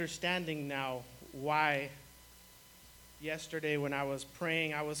Understanding now why yesterday when I was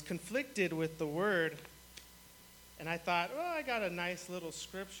praying, I was conflicted with the word. And I thought, oh, I got a nice little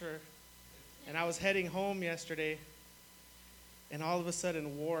scripture. And I was heading home yesterday, and all of a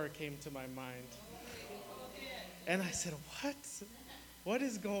sudden war came to my mind. And I said, what? What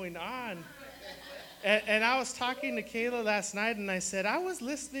is going on? And I was talking to Kayla last night, and I said, I was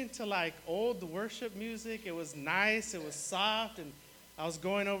listening to like old worship music. It was nice, it was soft, and I was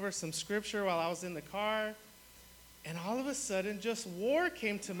going over some scripture while I was in the car, and all of a sudden, just war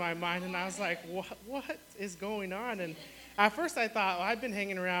came to my mind, and I was like, what is going on? And at first I thought, well, I've been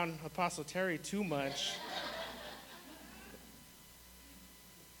hanging around Apostle Terry too much.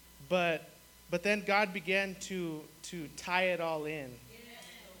 But then God began to tie it all in.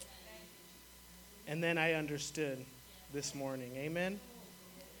 And then I understood this morning. Amen?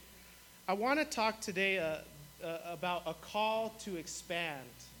 I want to talk today about a call to expand.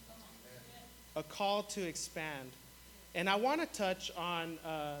 A call to expand. And I want to touch on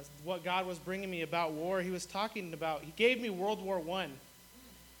what God was bringing me about war. He was talking about, he gave me World War I.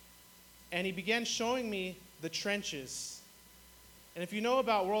 And he began showing me the trenches. And if you know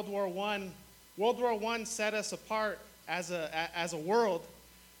about World War I set us apart as a world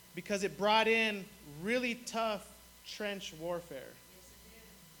because it brought in really tough trench warfare.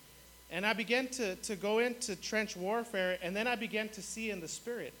 And I began to go into trench warfare, and then I began to see in the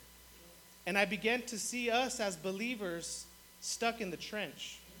spirit. And I began to see us as believers stuck in the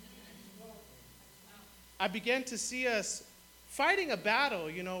trench. I began to see us fighting a battle.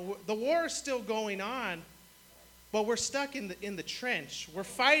 You know, the war is still going on, but we're stuck in the trench. We're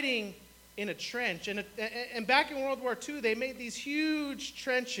fighting in a trench. And back in World War II, they made these huge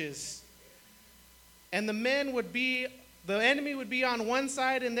trenches. And the enemy would be on one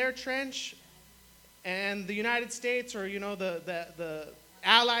side in their trench, and the United States or, the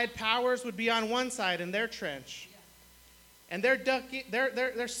Allied powers would be on one side in their trench. And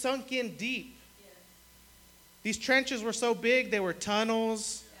they're sunk in deep. These trenches were so big, they were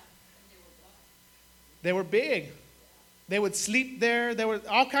tunnels. They were big. They would sleep there.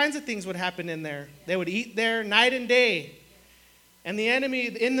 All kinds of things would happen in there. They would eat there night and day. And the enemy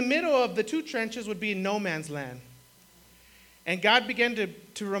in the middle of the two trenches would be no man's land. And God began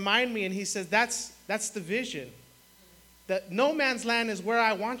to remind me, and he says, that's the vision. That no man's land is where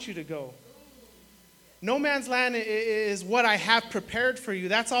I want you to go. No man's land is what I have prepared for you.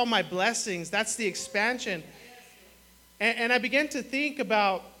 That's all my blessings. That's the expansion. And I began to think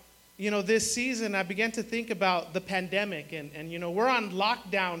about, this season. I began to think about the pandemic. And we're on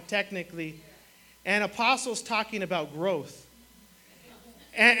lockdown technically. And Apostle's talking about growth.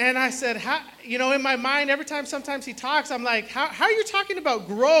 And I said, in my mind, every time sometimes he talks, I'm like, how are you talking about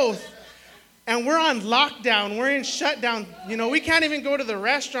growth? And we're on lockdown. We're in shutdown. We can't even go to the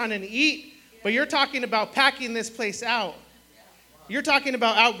restaurant and eat. But you're talking about packing this place out. You're talking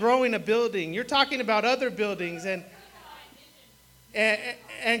about outgrowing a building. You're talking about other buildings.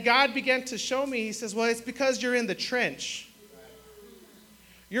 And God began to show me. He says, well, it's because you're in the trench.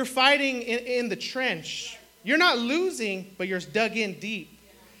 You're fighting in the trench. You're not losing, but you're dug in deep.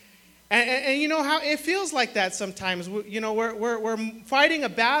 And you know how it feels like that sometimes. We're fighting a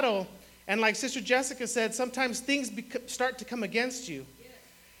battle, and like Sister Jessica said, sometimes things start to come against you.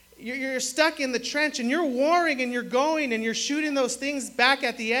 You're stuck in the trench, and you're warring, and you're going, and you're shooting those things back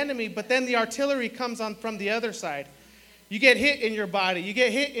at the enemy, but then the artillery comes on from the other side. You get hit in your body. You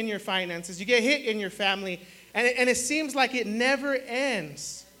get hit in your finances. You get hit in your family, and it seems like it never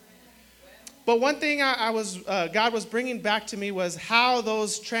ends. But one thing God was bringing back to me was how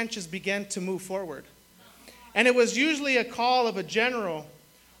those trenches began to move forward. And it was usually a call of a general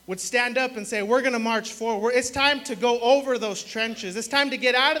would stand up and say, we're going to march forward. It's time to go over those trenches. It's time to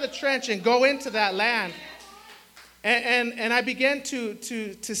get out of the trench and go into that land. And I began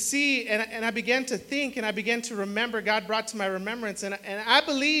to see, and I began to think, and I began to remember. God brought to my remembrance. And I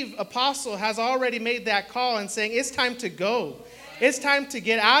believe Apostle has already made that call and saying, it's time to go. It's time to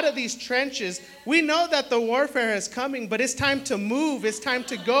get out of these trenches. We know that the warfare is coming, but it's time to move. It's time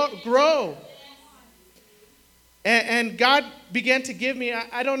to grow. And God began to give me,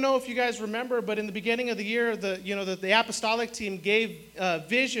 I don't know if you guys remember, but in the beginning of the year, the apostolic team gave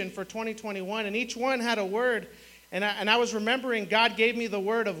vision for 2021, and each one had a word. And I was remembering God gave me the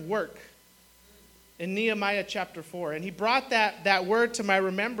word of work in Nehemiah chapter 4. And he brought that word to my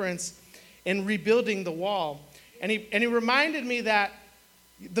remembrance in rebuilding the wall. And he reminded me that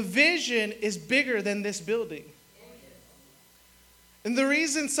the vision is bigger than this building. And the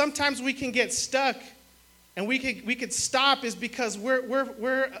reason sometimes we can get stuck and we could stop is because we're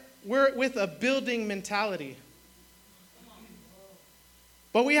with a building mentality.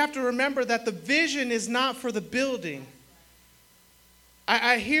 But we have to remember that the vision is not for the building.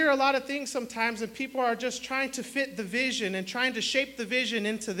 I hear a lot of things sometimes, and people are just trying to fit the vision and trying to shape the vision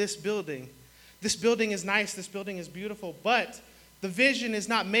into this building. This building is nice, this building is beautiful, but the vision is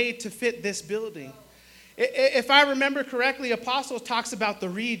not made to fit this building. If I remember correctly, Apostle talks about the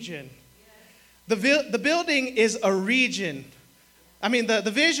region. The building is a region. I mean, the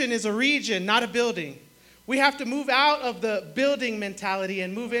vision is a region, not a building. We have to move out of the building mentality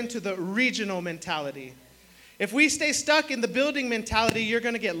and move into the regional mentality. If we stay stuck in the building mentality, you're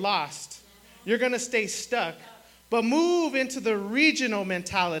going to get lost. You're going to stay stuck. But move into the regional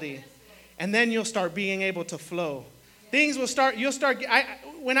mentality, and then you'll start being able to flow. Things will start,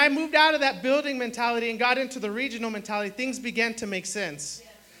 when I moved out of that building mentality and got into the regional mentality, things began to make sense.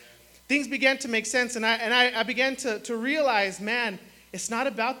 Things began to make sense, and I began to realize, man, it's not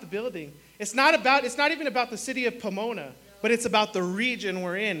about the building. It's not even about the city of Pomona, but it's about the region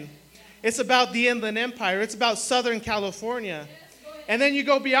we're in. It's about the Inland Empire. It's about Southern California. And then you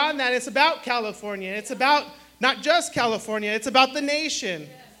go beyond that, it's about California. It's about not just California, it's about the nation.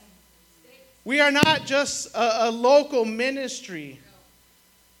 We are not just a local ministry.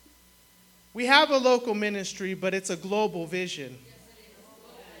 We have a local ministry, but it's a global vision.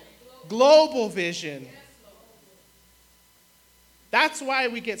 Global vision. That's why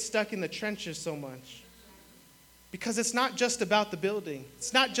we get stuck in the trenches so much. Because it's not just about the building.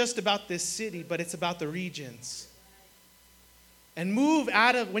 It's not just about this city, but it's about the regions. And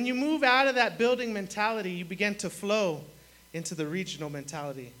when you move out of that building mentality, you begin to flow into the regional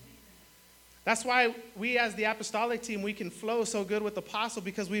mentality. That's why we as the apostolic team, we can flow so good with Apostle,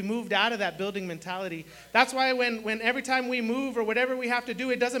 because we moved out of that building mentality. That's why when every time we move or whatever we have to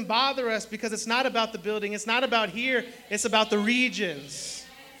do, it doesn't bother us, because it's not about the building. It's not about here. It's about the regions.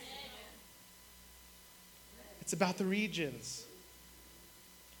 It's about the regions.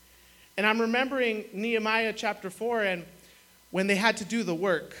 And I'm remembering Nehemiah chapter 4, and when they had to do the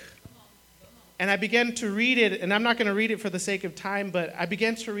work. And I began to read it, and I'm not going to read it for the sake of time, but I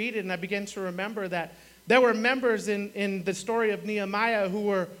began to read it, and I began to remember that there were members in the story of Nehemiah who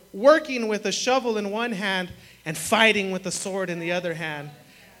were working with a shovel in one hand and fighting with a sword in the other hand.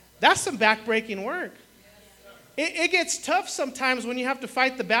 That's some backbreaking work. It gets tough sometimes when you have to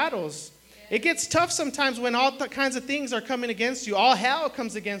fight the battles. It gets tough sometimes when all kinds of things are coming against you. All hell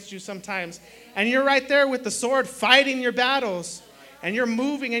comes against you sometimes. And you're right there with the sword fighting your battles. And you're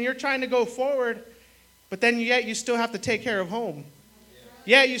moving and you're trying to go forward. But then yet you still have to take care of home.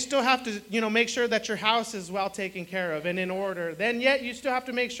 Yeah, you still have to, make sure that your house is well taken care of and in order. Then yet you still have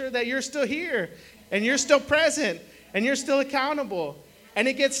to make sure that you're still here. And you're still present. And you're still accountable. And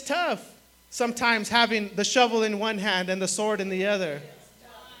it gets tough sometimes having the shovel in one hand and the sword in the other.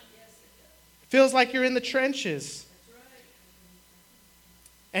 Feels like you're in the trenches.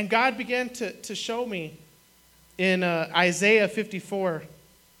 And God began to show me in Isaiah 54.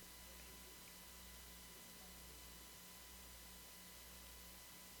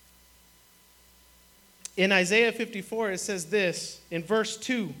 In Isaiah 54, it says this, in verse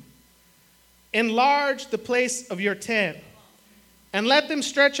 2. Enlarge the place of your tent, and let them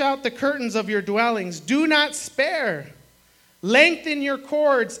stretch out the curtains of your dwellings. Do not spare. Lengthen your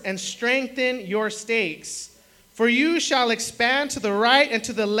cords and strengthen your stakes. For you shall expand to the right and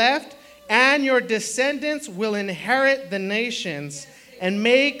to the left, and your descendants will inherit the nations and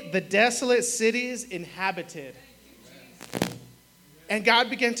make the desolate cities inhabited. And God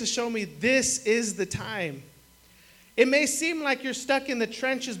began to show me this is the time. It may seem like you're stuck in the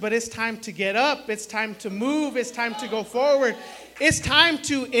trenches, but it's time to get up. It's time to move. It's time to go forward. It's time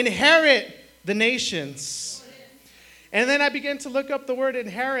to inherit the nations. And then I began to look up the word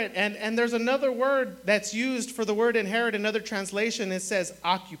inherit, and there's another word that's used for the word inherit. Another translation, it says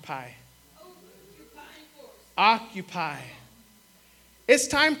occupy. Occupy. It's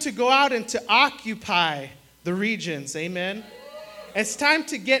time to go out and to occupy the regions. Amen. It's time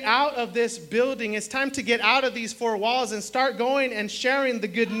to get out of this building. It's time to get out of these four walls and start going and sharing the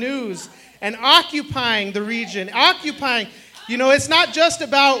good news and occupying the region. Occupying. It's not just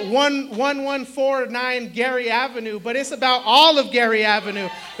about 1149 Gary Avenue, but it's about all of Gary Avenue.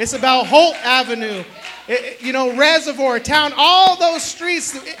 It's about Holt Avenue, Reservoir, Town, all those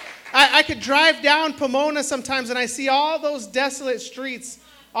streets. I could drive down Pomona sometimes and I see all those desolate streets,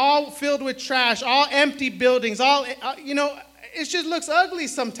 all filled with trash, all empty buildings, it just looks ugly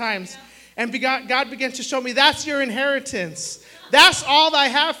sometimes. And God began to show me that's your inheritance. That's all I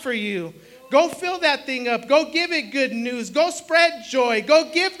have for you. Go fill that thing up. Go give it good news. Go spread joy. Go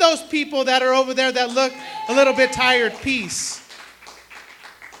give those people that are over there that look a little bit tired peace.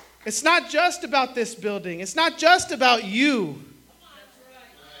 It's not just about this building. It's not just about you.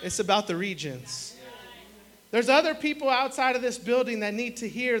 It's about the regions. There's other people outside of this building that need to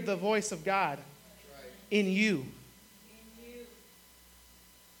hear the voice of God in you.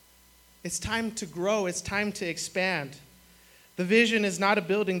 It's time to grow. It's time to expand. The vision is not a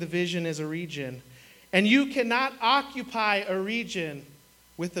building. The vision is a region. And you cannot occupy a region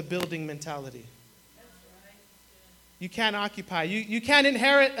with a building mentality. You can't occupy. You can't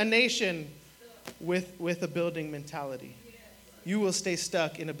inherit a nation with a building mentality. You will stay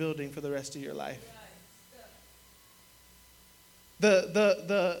stuck in a building for the rest of your life.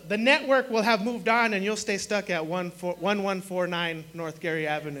 The network will have moved on and you'll stay stuck at 1149 North Gary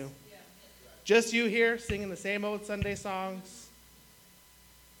Avenue. Just you here singing the same old Sunday songs,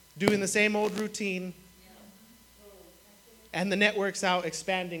 doing the same old routine, and the network's out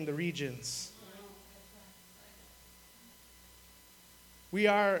expanding the regions. We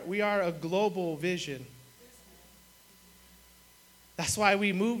are a global vision. That's why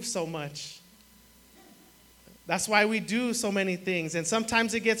we move so much. That's why we do so many things. And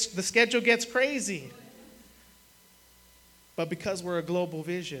sometimes the schedule gets crazy. But because we're a global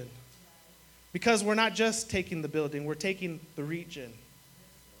vision, because we're not just taking the building, we're taking the region.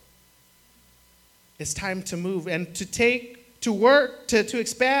 It's time to move. And to work, to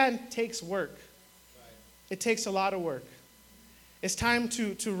expand takes work. It takes a lot of work. It's time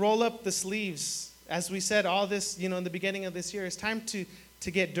to roll up the sleeves. As we said, all this, in the beginning of this year, it's time to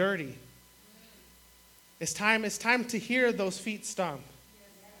get dirty. It's time to hear those feet stomp.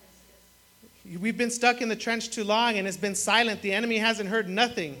 We've been stuck in the trench too long and it's been silent. The enemy hasn't heard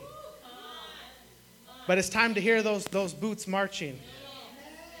nothing. But it's time to hear those boots marching.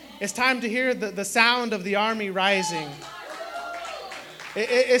 It's time to hear the sound of the army rising.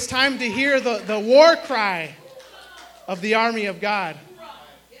 It's time to hear the war cry of the army of God.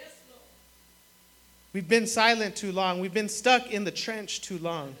 We've been silent too long. We've been stuck in the trench too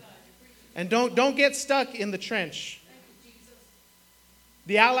long. And don't get stuck in the trench.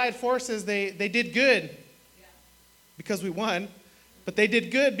 The Allied forces, they did good because we won, but they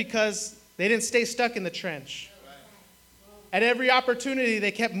did good because they didn't stay stuck in the trench. At every opportunity,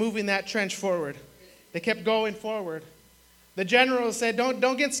 they kept moving that trench forward. They kept going forward. The general said,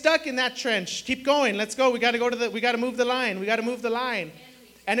 "Don't get stuck in that trench. Keep going. Let's go. We got to move the line. We got to move the line."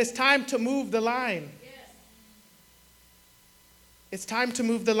 And it's time to move the line. It's time to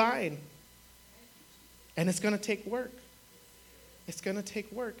move the line. And it's going to take work. It's going to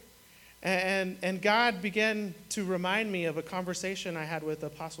take work. And God began to remind me of a conversation I had with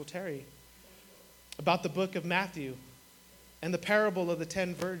Apostle Terry about the book of Matthew and the parable of the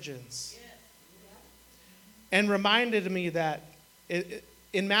 10 virgins. And reminded me that in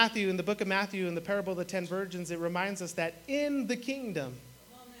the book of Matthew, in the parable of the 10 virgins, it reminds us that in the kingdom,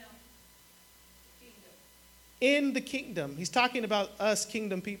 he's talking about us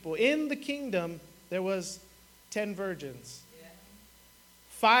kingdom people. In the kingdom, there was 10 virgins.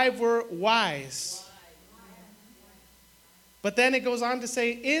 5 were wise. But then it goes on to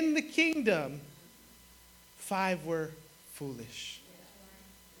say, in the kingdom, 5 were foolish.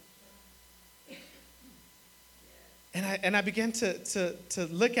 And I began to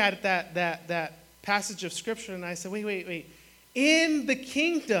look at that passage of scripture, and I said, wait. In the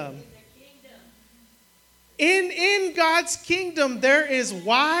kingdom, in God's kingdom, there is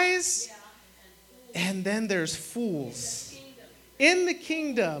wise, and then there's fools. In the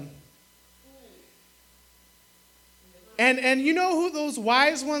kingdom. And you know who those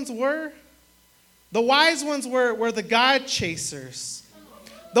wise ones were? The wise ones were the God chasers.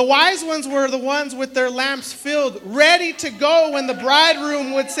 The wise ones were the ones with their lamps filled, ready to go when the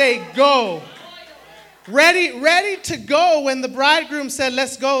bridegroom would say, go. Ready to go when the bridegroom said,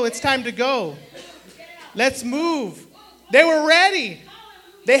 let's go, it's time to go. Let's move. They were ready.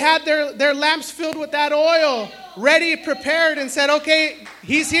 They had their lamps filled with that oil, ready, prepared, and said, okay,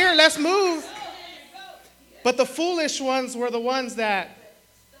 he's here, let's move. But the foolish ones were the ones that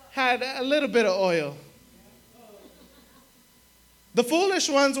had a little bit of oil. The foolish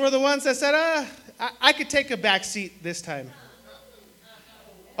ones were the ones that said, I could take a back seat this time.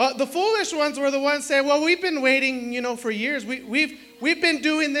 The foolish ones were the ones that said, well, we've been waiting, for years. We've been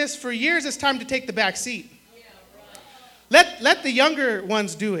doing this for years. It's time to take the back seat. Let the younger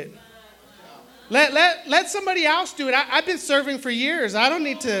ones do it. Let somebody else do it. I've been serving for years. I don't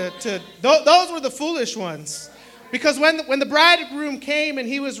need to. Those were the foolish ones. Because when the bridegroom came and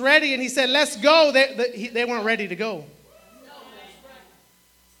he was ready and he said, let's go, they weren't ready to go.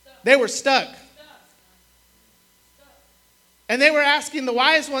 They were stuck. And they were asking the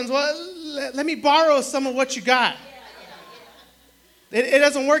wise ones, well, let me borrow some of what you got. It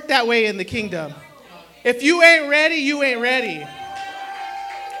doesn't work that way in the kingdom. If you ain't ready, you ain't ready.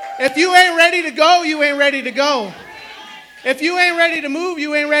 If you ain't ready to go, you ain't ready to go. If you ain't ready to move,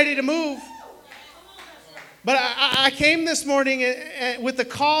 you ain't ready to move. But I came this morning with the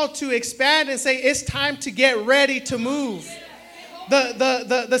call to expand and say it's time to get ready to move.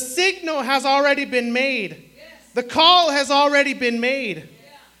 The signal has already been made. The call has already been made.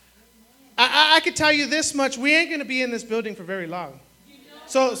 I can tell you this much, we ain't going to be in this building for very long.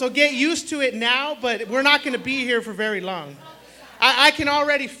 So get used to it now, but we're not going to be here for very long. I can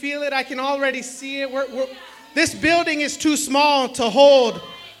already feel it. I can already see it. This building is too small to hold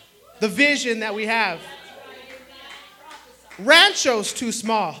the vision that we have. Rancho's too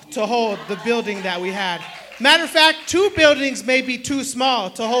small to hold the building that we had. Matter of fact, 2 buildings may be too small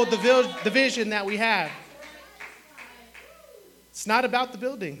to hold the vision that we have. It's not about the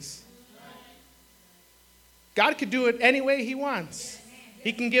buildings. God could do it any way he wants.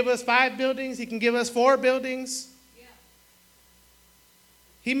 He can give us 5 buildings. He can give us 4 buildings.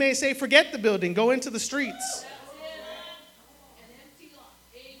 He may say, forget the building, go into the streets.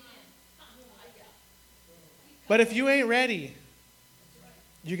 But if you ain't ready,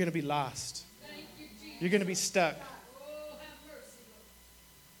 you're going to be lost. You're going to be stuck.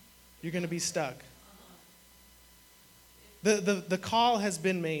 You're going to be stuck. The call has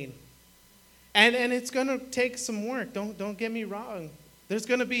been made. And it's going to take some work. Don't get me wrong. There's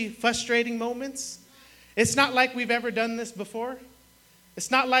going to be frustrating moments. It's not like we've ever done this before. It's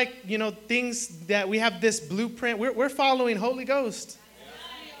not like, things that we have this blueprint. We're following Holy Ghost.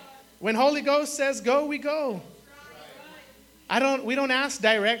 When Holy Ghost says go, we go. We don't ask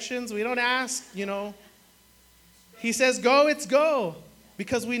directions. We don't ask, He says go, it's go.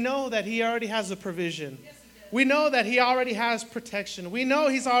 Because we know that he already has a provision. We know that he already has protection. We know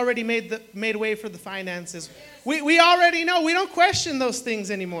he's already made way for the finances. We already know. We don't question those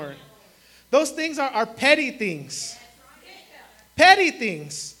things anymore. Those things are petty things. Petty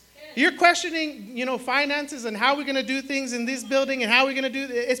things. You're questioning, finances and how we're going to do things in this building and how we're going to do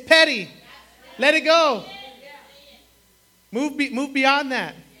it. It's petty. Let it go. Move beyond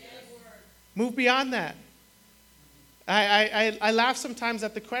that. Move beyond that. I laugh sometimes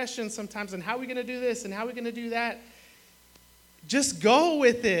at the questions sometimes and how are we going to do this and how are we going to do that. Just go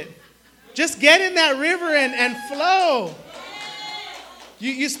with it. Just get in that river and flow.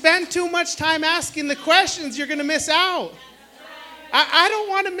 You spend too much time asking the questions, you're going to miss out. I don't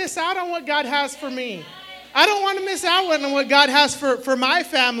want to miss out on what God has for me. I don't want to miss out on what God has for my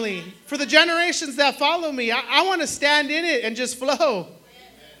family, for the generations that follow me. I want to stand in it and just flow.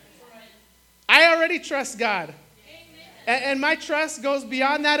 I already trust God. And my trust goes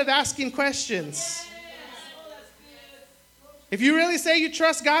beyond that of asking questions. If you really say you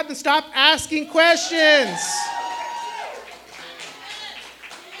trust God, then stop asking questions.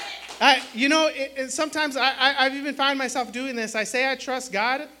 Sometimes I've even found myself doing this. I say I trust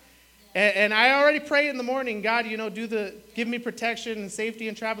God, and I already pray in the morning, God, give me protection and safety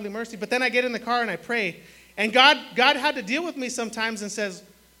and traveling mercy. But then I get in the car and I pray. And God had to deal with me sometimes and says,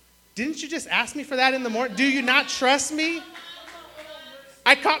 didn't you just ask me for that in the morning? Do you not trust me?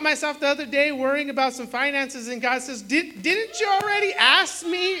 I caught myself the other day worrying about some finances, and God says, didn't you already ask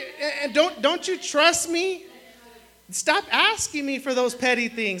me? And don't you trust me? Stop asking me for those petty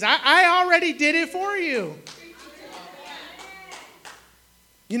things. I already did it for you.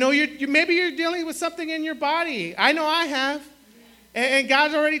 Maybe you're dealing with something in your body. I know I have. And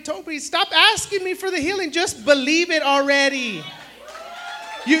God's already told me, stop asking me for the healing. Just believe it already.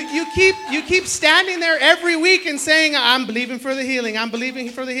 You keep standing there every week and saying, I'm believing for the healing. I'm believing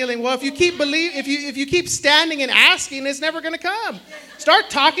for the healing. Well, if you keep standing and asking, it's never going to come. Start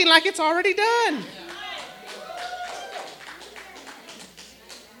talking like it's already done.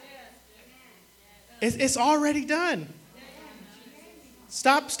 It's already done.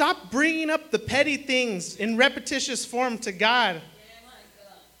 Stop bringing up the petty things in repetitious form to God.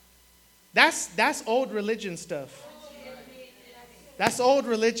 That's old religion stuff. That's old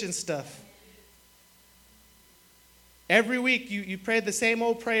religion stuff. Every week you pray the same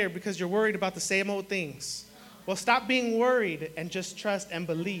old prayer because you're worried about the same old things. Well, stop being worried and just trust and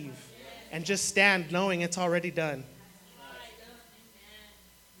believe and just stand knowing it's already done.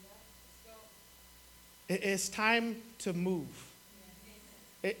 It's time to move.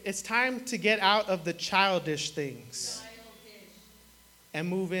 It's time to get out of the childish things and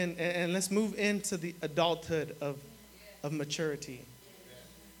move in, and let's move into the adulthood of maturity.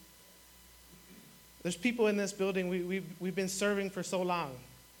 There's people in this building, we've been serving for so long.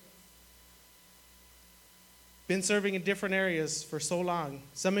 Been serving in different areas for so long.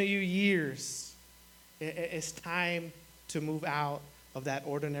 Some of you years. It's time to move out of that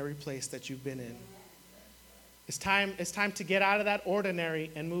ordinary place that you've been in. It's time to get out of that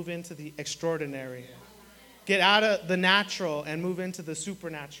ordinary and move into the extraordinary. Get out of the natural and move into the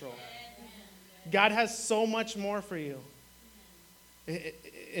supernatural. God has so much more for you.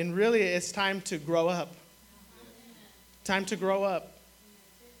 And really, it's time to grow up. Time to grow up.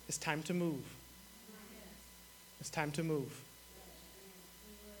 It's time to move. It's time to move.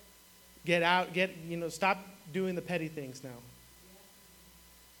 Get out, stop doing the petty things now.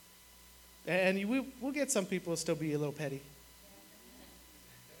 And we'll get some people to still be a little petty.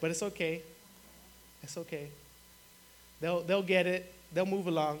 But it's okay. It's okay. They'll get it. They'll move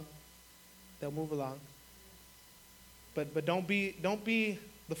along. They'll move along. But don't be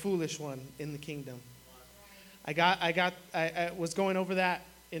the foolish one in the kingdom. I was going over that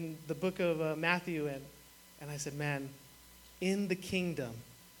in the book of Matthew, and I said, man, in the kingdom,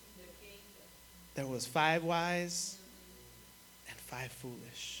 there was 5 wise and 5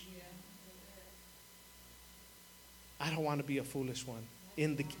 foolish. I don't want to be a foolish one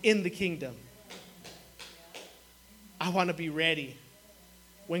in the kingdom. I want to be ready.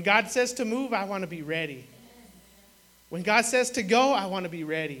 When God says to move, I want to be ready. When God says to go, I want to be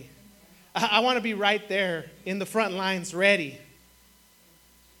ready. I want to be right there in the front lines, ready.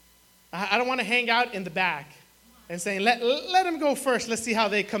 I don't want to hang out in the back and saying, let them go first. Let's see how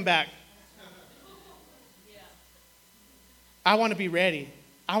they come back. I want to be ready.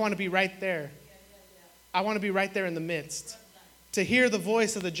 I want to be right there. I want to be right there in the midst. To hear the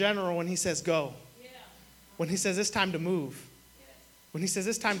voice of the general when he says go. When he says it's time to move. When he says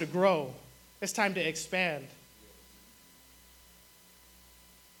it's time to grow. It's time to expand.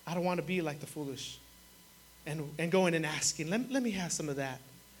 I don't want to be like the foolish and going and asking, let me have some of that.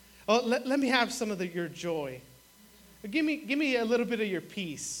 Oh, let me have some of your joy. Give me a little bit of your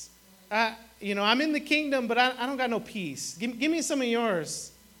peace. I'm in the kingdom, but I don't got no peace. Give me some of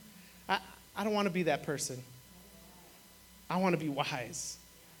yours. I don't want to be that person. I want to be wise.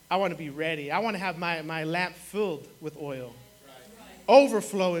 I want to be ready. I want to have my lamp filled with oil,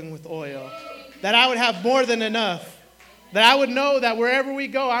 overflowing with oil, that I would have more than enough, that I would know that wherever we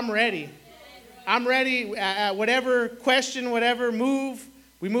go, I'm ready. I'm ready at whatever question, whatever move.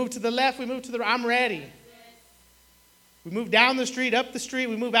 We move to the left, we move to the right. I'm ready. We move down the street, up the street.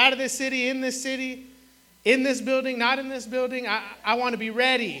 We move out of this city, in this building, not in this building. I want to be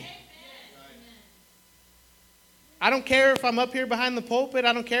ready. I don't care if I'm up here behind the pulpit.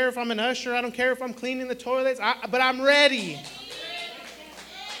 I don't care if I'm an usher. I don't care if I'm cleaning the toilets. But I'm ready.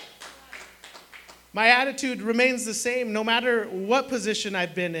 My attitude remains the same no matter what position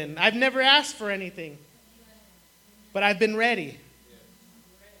I've been in. I've never asked for anything. But I've been ready.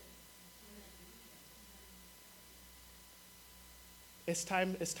 It's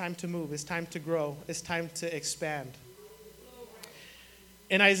time to move. It's time to grow. It's time to expand.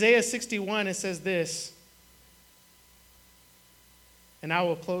 In Isaiah 61, it says this. And I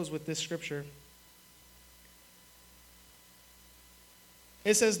will close with this scripture.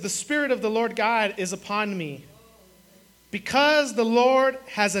 It says, the Spirit of the Lord God is upon me, because the Lord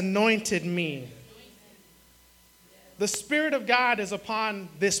has anointed me. The Spirit of God is upon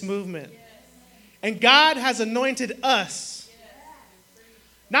this movement. And God has anointed us.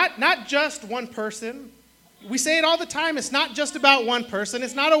 Not just one person. We say it all the time. It's not just about one person.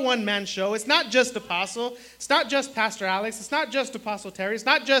 It's not a one-man show. It's not just Apostle. It's not just Pastor Alex. It's not just Apostle Terry. It's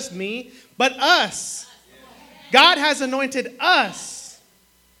not just me, but us. God has anointed us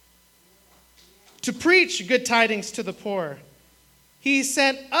to preach good tidings to the poor. He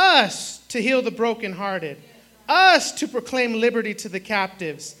sent us to heal the brokenhearted, us to proclaim liberty to the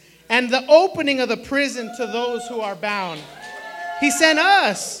captives, and the opening of the prison to those who are bound. He sent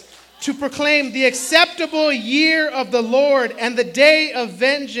us to proclaim the acceptable year of the Lord and the day of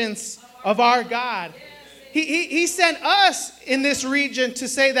vengeance of our God. He sent us in this region to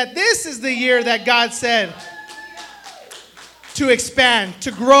say that this is the year that God said to expand,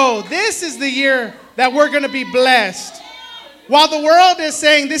 to grow. This is the year that we're going to be blessed. While the world is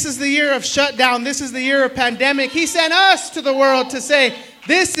saying this is the year of shutdown, this is the year of pandemic, He sent us to the world to say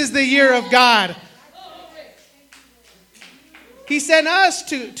this is the year of God. He sent us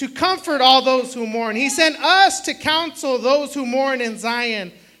to comfort all those who mourn. He sent us to counsel those who mourn in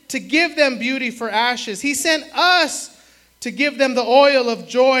Zion, to give them beauty for ashes. He sent us to give them the oil of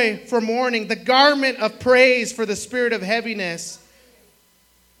joy for mourning, the garment of praise for the spirit of heaviness,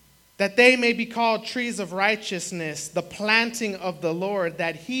 that they may be called trees of righteousness, the planting of the Lord,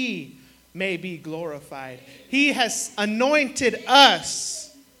 that He may be glorified. He has anointed us.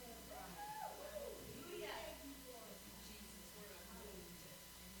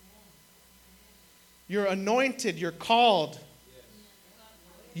 You're anointed. You're called.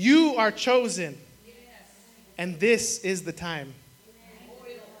 You are chosen. And this is the time.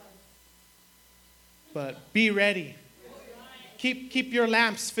 But be ready. Keep your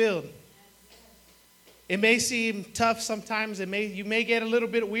lamps filled. It may seem tough sometimes. You may get a little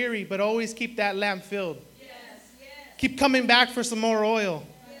bit weary, but always keep that lamp filled. Keep coming back for some more oil.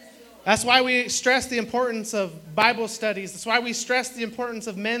 That's why we stress the importance of Bible studies. That's why we stress the importance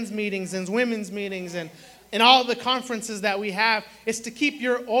of men's meetings and women's meetings and all the conferences that we have. It's to keep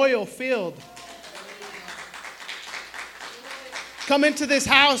your oil filled. Come into this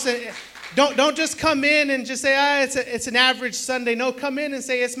house and don't just come in and just say, it's an average Sunday. No, come in and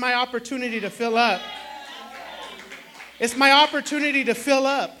say, it's my opportunity to fill up. It's my opportunity to fill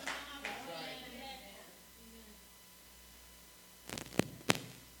up.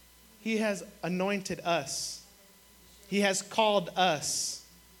 He has anointed us. He has called us.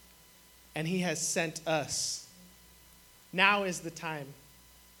 And He has sent us. Now is the time.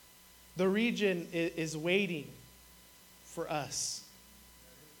 The region is waiting for us.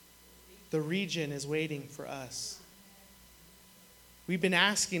 The region is waiting for us. We've been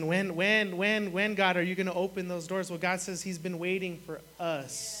asking, when, God, are you going to open those doors? Well, God says He's been waiting for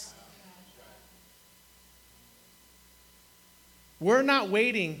us. We're not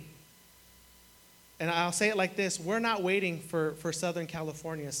waiting. And I'll say it like this. We're not waiting for Southern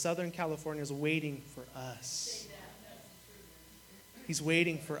California. Southern California is waiting for us. He's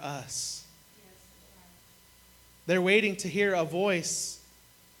waiting for us. They're waiting to hear a voice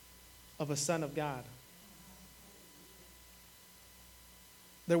of a son of God.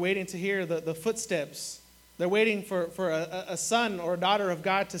 They're waiting to hear the footsteps. They're waiting for a son or daughter of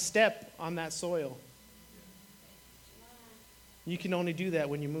God to step on that soil. You can only do that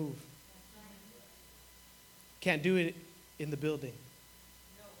when you move. Can't do it in the building.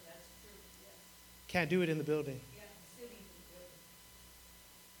 No, that's true. Yes. Can't do it in the building. Yeah, sitting in the building.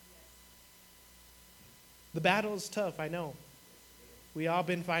 Yes. The battle is tough, I know. We all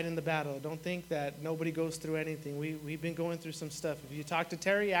been fighting the battle. Don't think that nobody goes through anything. We've been going through some stuff. If you talk to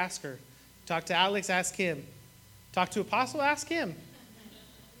Terry, ask her. Talk to Alex, ask him. Talk to Apostle, ask him.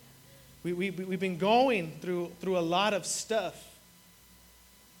 We've been going through a lot of stuff.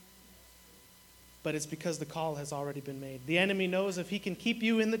 But it's because the call has already been made. The enemy knows if he can keep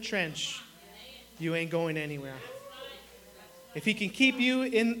you in the trench, you ain't going anywhere. If he can keep you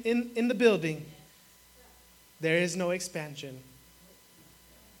in the building, there is no expansion.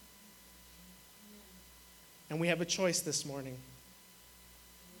 And we have a choice this morning.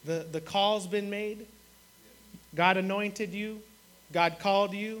 The call's been made. God anointed you. God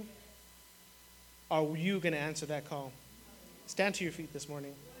called you. Are you going to answer that call? Stand to your feet this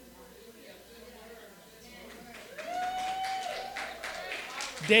morning.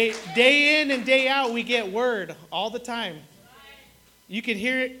 Day in and day out, we get word all the time. You can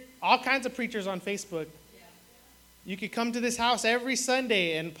hear it, all kinds of preachers on Facebook. You could come to this house every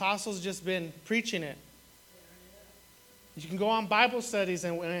Sunday and Apostle's just been preaching it. You can go on Bible studies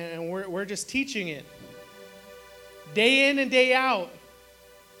and we're just teaching it. Day in and day out,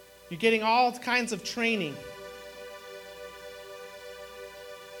 you're getting all kinds of training.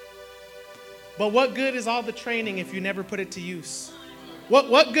 But what good is all the training if you never put it to use?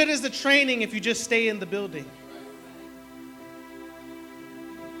 What good is the training if you just stay in the building?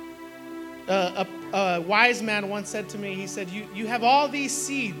 A wise man once said to me, he said, you have all these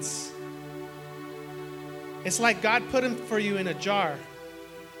seeds. It's like God put them for you in a jar,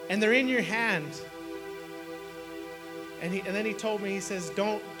 and they're in your hand. And then he told me, he says,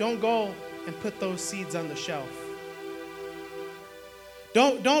 don't go and put those seeds on the shelf.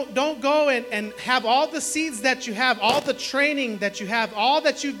 Don't go and have all the seeds that you have, all the training that you have, all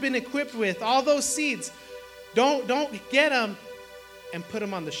that you've been equipped with, all those seeds. Don't get them and put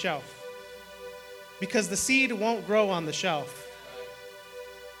them on the shelf. Because the seed won't grow on the shelf.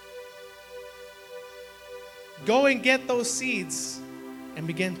 Go and get those seeds and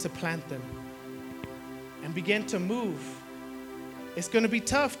begin to plant them. And begin to move. It's going to be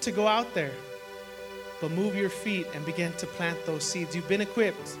tough to go out there. But move your feet and begin to plant those seeds. You've been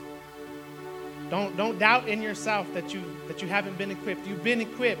equipped. Don't doubt in yourself that you haven't been equipped. You've been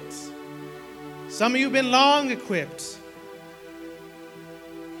equipped. Some of you have been long equipped.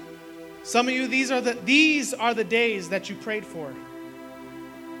 Some of you, these are the days that you prayed for.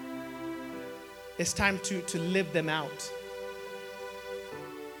 It's time to live them out.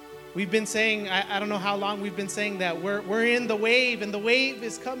 We've been saying, I don't know how long we've been saying that. We're in the wave, and the wave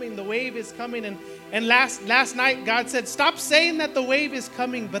is coming. The wave is coming. And last night, God said, stop saying that the wave is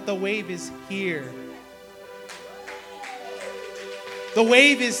coming, but the wave is here. The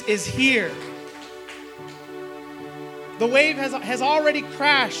wave is here. The wave has already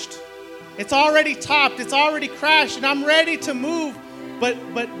crashed It's already topped. It's already crashed, and I'm ready to move. But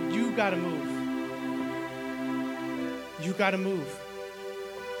you got to move. You got to move.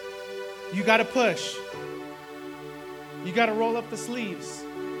 You got to push. You got to roll up the sleeves.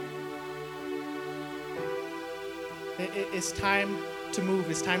 It's time to move.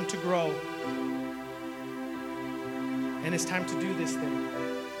 It's time to grow. And it's time to do this thing.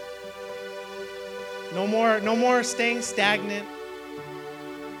 No more staying stagnant.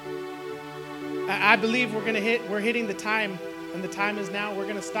 I believe we're hitting the time, and the time is now. We're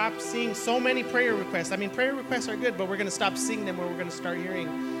going to stop seeing so many prayer requests. I mean, prayer requests are good, but we're going to stop seeing them, where we're going to start hearing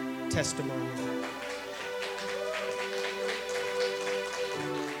testimonies.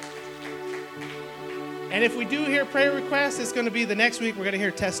 And if we do hear prayer requests, it's going to be the next week we're going to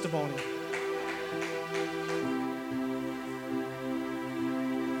hear testimony.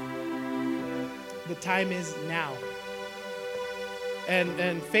 The time is now.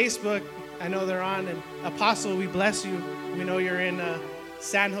 And Facebook, I know they're on. And Apostle, we bless you. We know you're in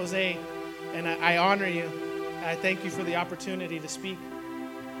San Jose, and I honor you. I thank you for the opportunity to speak.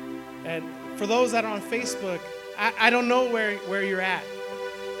 And for those that are on Facebook, I don't know where you're at.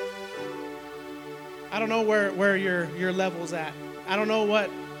 I don't know where your level's at. I don't know what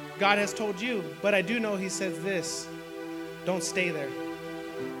God has told you, but I do know He says this: don't stay there.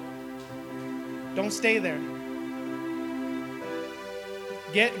 Don't stay there.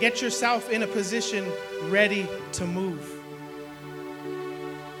 Get yourself in a position ready to move.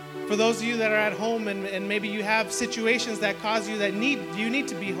 For those of you that are at home and maybe you have situations that cause you you need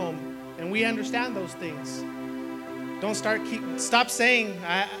to be home, and we understand those things. Stop saying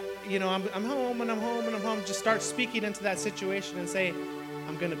I'm home and I'm home and I'm home. Just start speaking into that situation and say,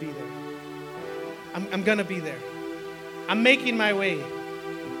 I'm gonna be there. I'm gonna be there. I'm making my way.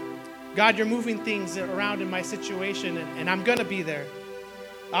 God, you're moving things around in my situation, and I'm gonna be there.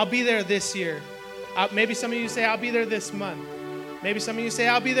 I'll be there this year. Maybe some of you say, I'll be there this month. Maybe some of you say,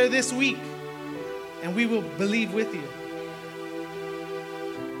 I'll be there this week. And we will believe with you.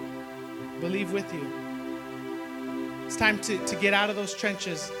 Believe with you. It's time to get out of those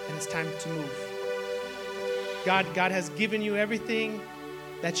trenches, and it's time to move. God has given you everything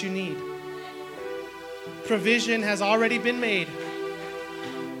that you need. Provision has already been made.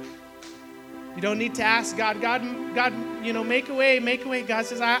 You don't need to ask God, make a way, make a way. God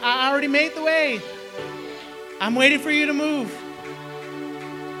says, I already made the way. I'm waiting for you to move.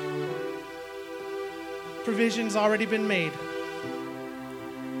 Provision's already been made.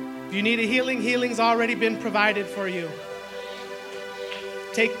 If you need a healing, healing's already been provided for you.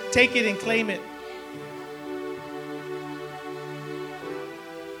 Take it and claim it.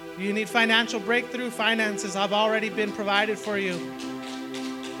 You need financial breakthrough, finances have already been provided for you.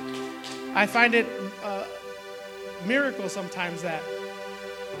 I find it a miracle sometimes that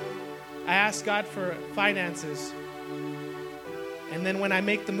I ask God for finances, and then when I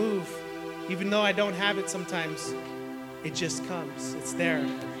make the move, even though I don't have it sometimes, it just comes. It's there.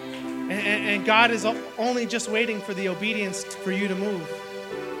 And God is only just waiting for the obedience for you to move.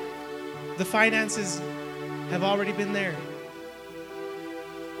 The finances have already been there.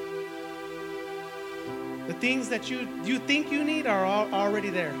 The things that you think you need are already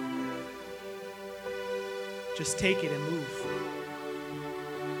there. Just take it and move.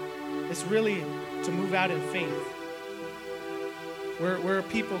 It's really to move out in faith. We're a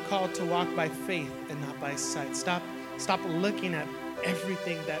people called to walk by faith and not by sight. Stop looking at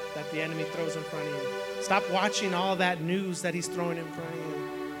everything that the enemy throws in front of you. Stop watching all that news that he's throwing in front of you.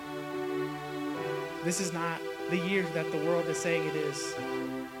 This is not the year that the world is saying it is.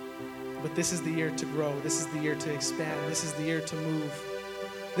 But this is the year to grow. This is the year to expand. This is the year to move.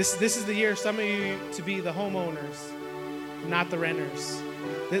 This is the year, some of you, to be the homeowners, not the renters.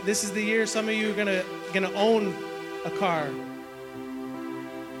 This is the year some of you are gonna own a car,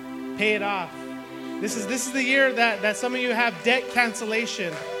 pay it off. This is the year that some of you have debt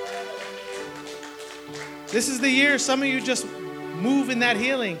cancellation. This is the year some of you just move in that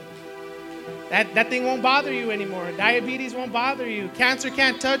healing. That thing won't bother you anymore. Diabetes won't bother you. Cancer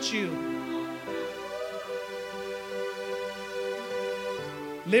can't touch you.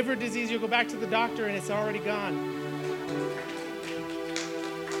 Liver disease, you'll go back to the doctor and it's already gone.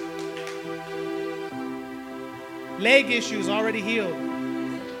 Leg issues already healed.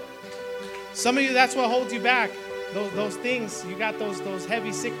 Some of you, that's what holds you back. Those things, you got those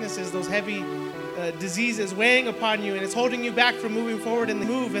heavy sicknesses, those heavy diseases weighing upon you, and it's holding you back from moving forward, and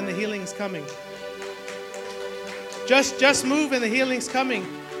the healing's coming. Just move and the healing's coming.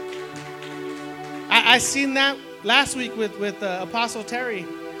 I seen that last week with Apostle Terry.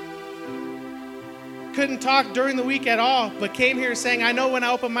 couldn't talk during the week at all, but came here saying, I know when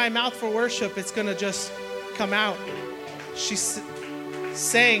I open my mouth for worship, it's going to just come out. She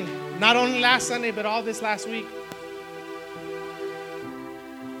sang not only last Sunday, but all this last week.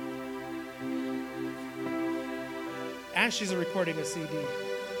 And she's recording a CD.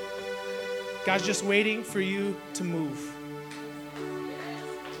 God's just waiting for you to move.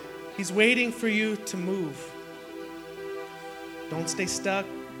 He's waiting for you to move. Don't stay stuck.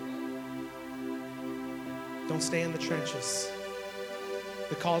 Don't stay in the trenches.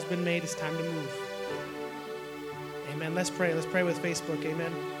 The call's been made. It's time to move. Amen. Let's pray. Let's pray with Facebook.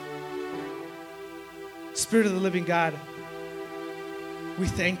 Amen. Spirit of the living God, we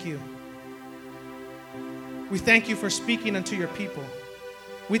thank you. We thank you for speaking unto your people.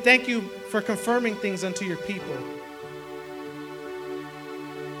 We thank you for confirming things unto your people.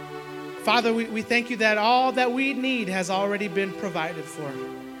 Father, we thank you that all that we need has already been provided for.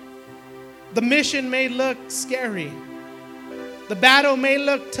 The mission may look scary. The battle may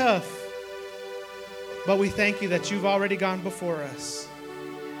look tough. But we thank you that you've already gone before us.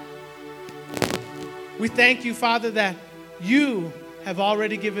 We thank you, Father, that you have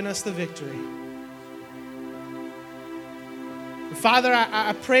already given us the victory. Father,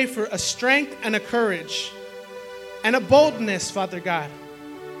 I pray for a strength and a courage and a boldness, Father God,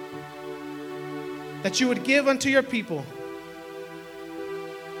 that you would give unto your people.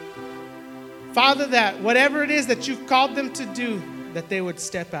 Father, that whatever it is that you've called them to do, that they would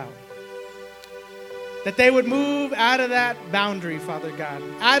step out. That they would move out of that boundary, Father God,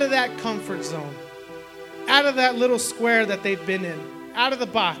 out of that comfort zone, out of that little square that they've been in, out of the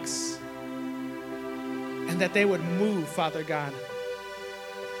box, and that they would move, Father God,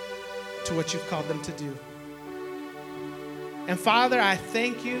 to what you've called them to do. And Father, I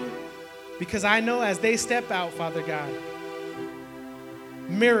thank you because I know as they step out, Father God,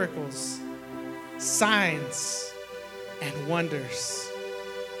 miracles, signs, and wonders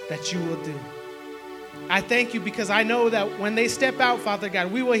that you will do. I thank you because I know that when they step out, Father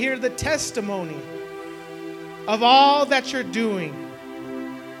God, we will hear the testimony of all that you're doing.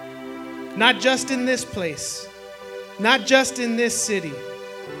 Not just in this place, not just in this city,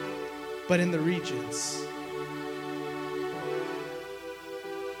 but in the regions.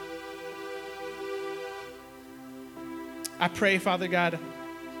 I pray, Father God,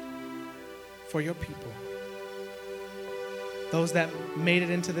 for your people. Those that made it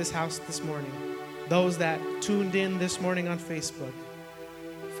into this house this morning. Those that tuned in this morning on Facebook.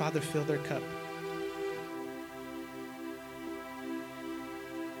 Father, fill their cup.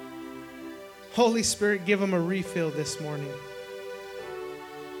 Holy Spirit, give them a refill this morning.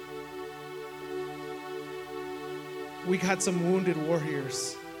 We got some wounded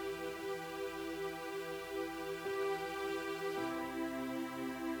warriors.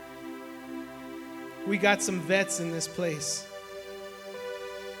 We got some vets in this place.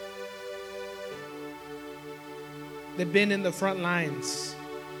 They've been in the front lines.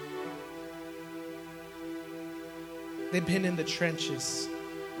 They've been in the trenches.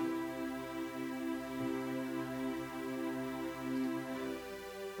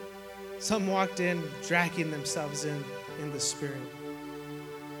 Some walked in dragging themselves in the Spirit.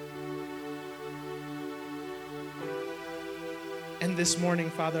 And this morning,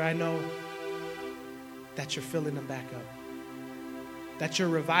 Father, I know that you're filling them back up. That you're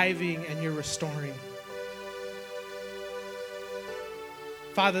reviving and you're restoring.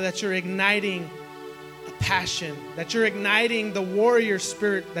 Father, that you're igniting a passion, that you're igniting the warrior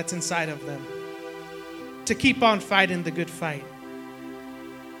spirit that's inside of them to keep on fighting the good fight,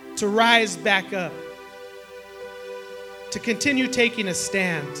 to rise back up, to continue taking a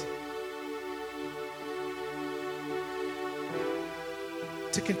stand,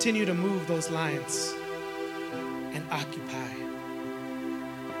 to continue to move those lines and occupy.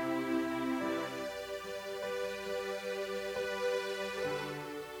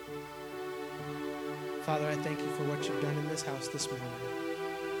 Father, I thank you for what you've done in this house this morning.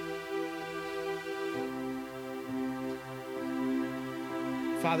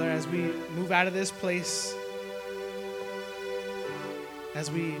 Father, as we move out of this place, as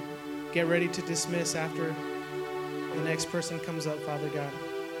we get ready to dismiss after the next person comes up, Father God,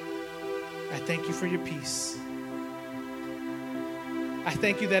 I thank you for your peace. I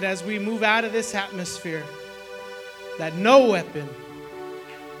thank you that as we move out of this atmosphere, that no weapon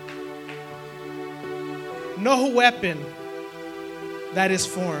that is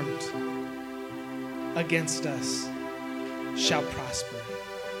formed against us shall prosper.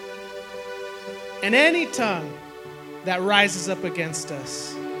 And any tongue that rises up against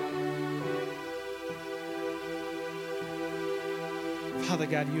us, Father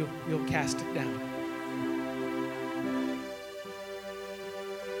God, you'll cast it down.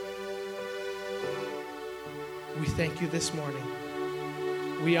 thank you this morning.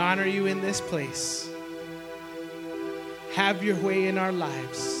 We honor you in this place. Have your way in our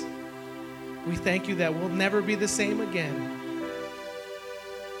lives. We thank you that we'll never be the same again.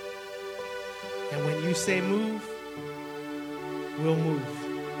 And when you say move, we'll move.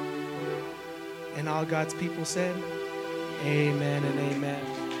 And all God's people said, amen and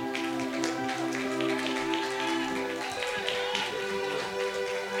amen.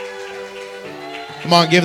 Come on, give